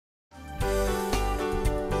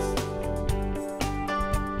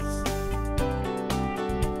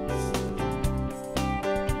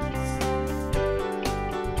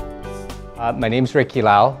My name is Ricky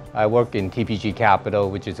Lau. I work in TPG Capital,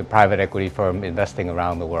 which is a private equity firm investing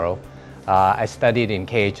around the world. I studied in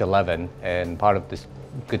KH11 and part of this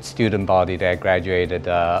good student body that I graduated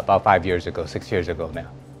about 5 years ago, 6 years ago now.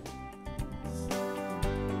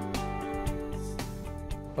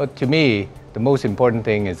 Well, to me, the most important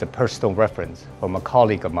thing is a personal reference from a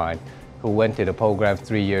colleague of mine who went to the program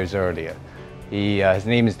 3 years earlier. His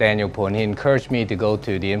name is Daniel Poon. He encouraged me to go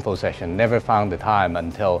to the info session. Never found the time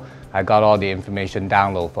until I got all the information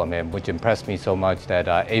download from him, which impressed me so much that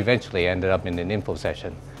I eventually ended up in an info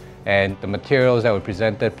session. And the materials that were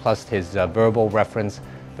presented, plus his verbal reference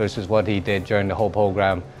versus what he did during the whole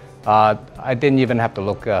program, I didn't even have to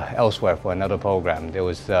look elsewhere for another program. It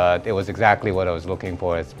was exactly what I was looking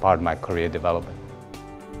for as part of my career development.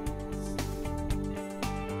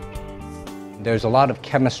 There's a lot of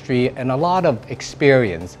chemistry and a lot of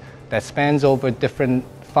experience that spans over different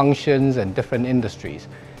functions and different industries.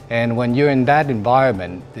 And when you're in that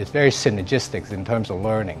environment, it's very synergistic in terms of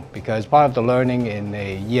learning, because part of the learning in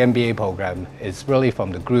a EMBA program is really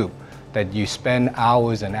from the group that you spend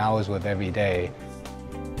hours and hours with every day.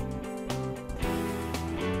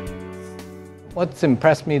 What's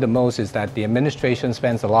impressed me the most is that the administration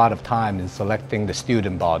spends a lot of time in selecting the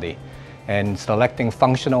student body and selecting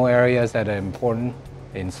functional areas that are important,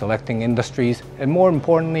 in selecting industries, and more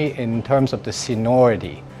importantly in terms of the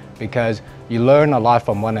seniority, because you learn a lot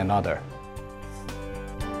from one another.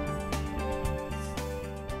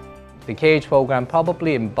 The KH program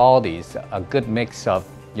probably embodies a good mix of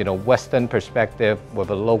Western perspective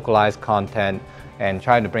with a localized content and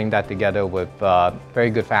trying to bring that together with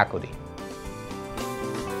very good faculty.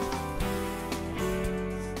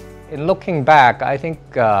 In looking back, I think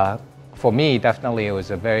for me, definitely it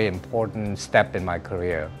was a very important step in my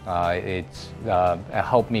career. It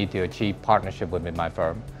helped me to achieve partnership within my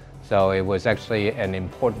firm. So it was actually an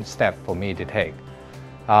important step for me to take.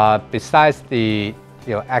 Besides the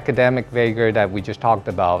academic vigor that we just talked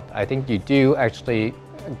about, I think you do actually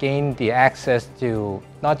gain the access to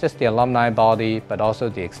not just the alumni body, but also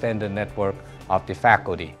the extended network of the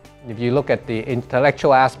faculty. If you look at the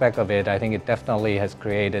intellectual aspect of it, I think it definitely has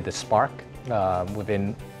created a spark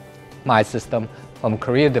within my system. From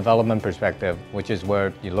career development perspective, which is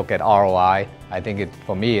where you look at ROI, I think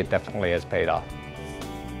for me, it definitely has paid off.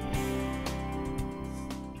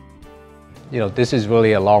 This is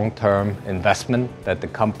really a long-term investment that the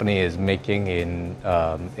company is making in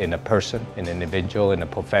a person, in an individual, in a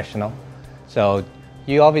professional. So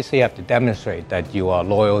you obviously have to demonstrate that you are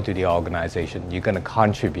loyal to the organization. You're going to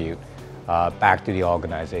contribute back to the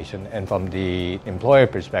organization. And from the employer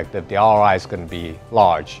perspective, the ROI is going to be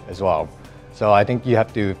large as well. So I think you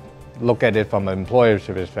have to look at it from an employer's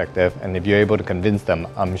perspective. And if you're able to convince them,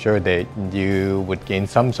 I'm sure that you would gain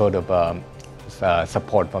some sort of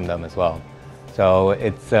support from them as well. So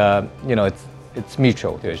it's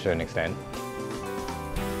mutual to a certain extent.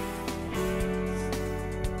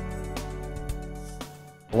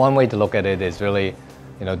 One way to look at it is really,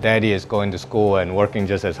 Daddy is going to school and working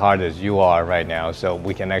just as hard as you are right now, so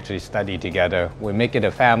we can actually study together. We make it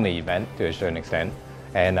a family event to a certain extent,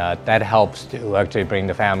 and that helps to actually bring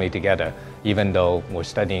the family together, even though we're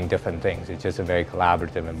studying different things. It's just a very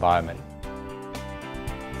collaborative environment.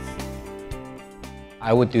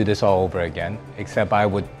 I would do this all over again, except I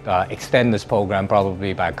would extend this program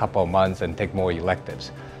probably by a couple of months and take more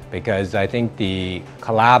electives, because I think the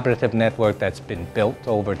collaborative network that's been built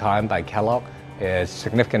over time by Kellogg is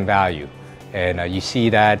significant value. And you see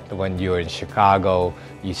that when you're in Chicago,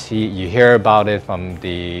 you hear about it from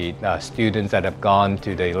the students that have gone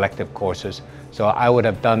to the elective courses. So I would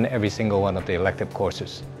have done every single one of the elective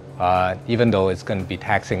courses, even though it's going to be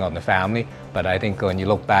taxing on the family. But I think when you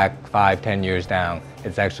look back 5, 10 years down,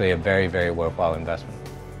 it's actually a very, very worthwhile investment.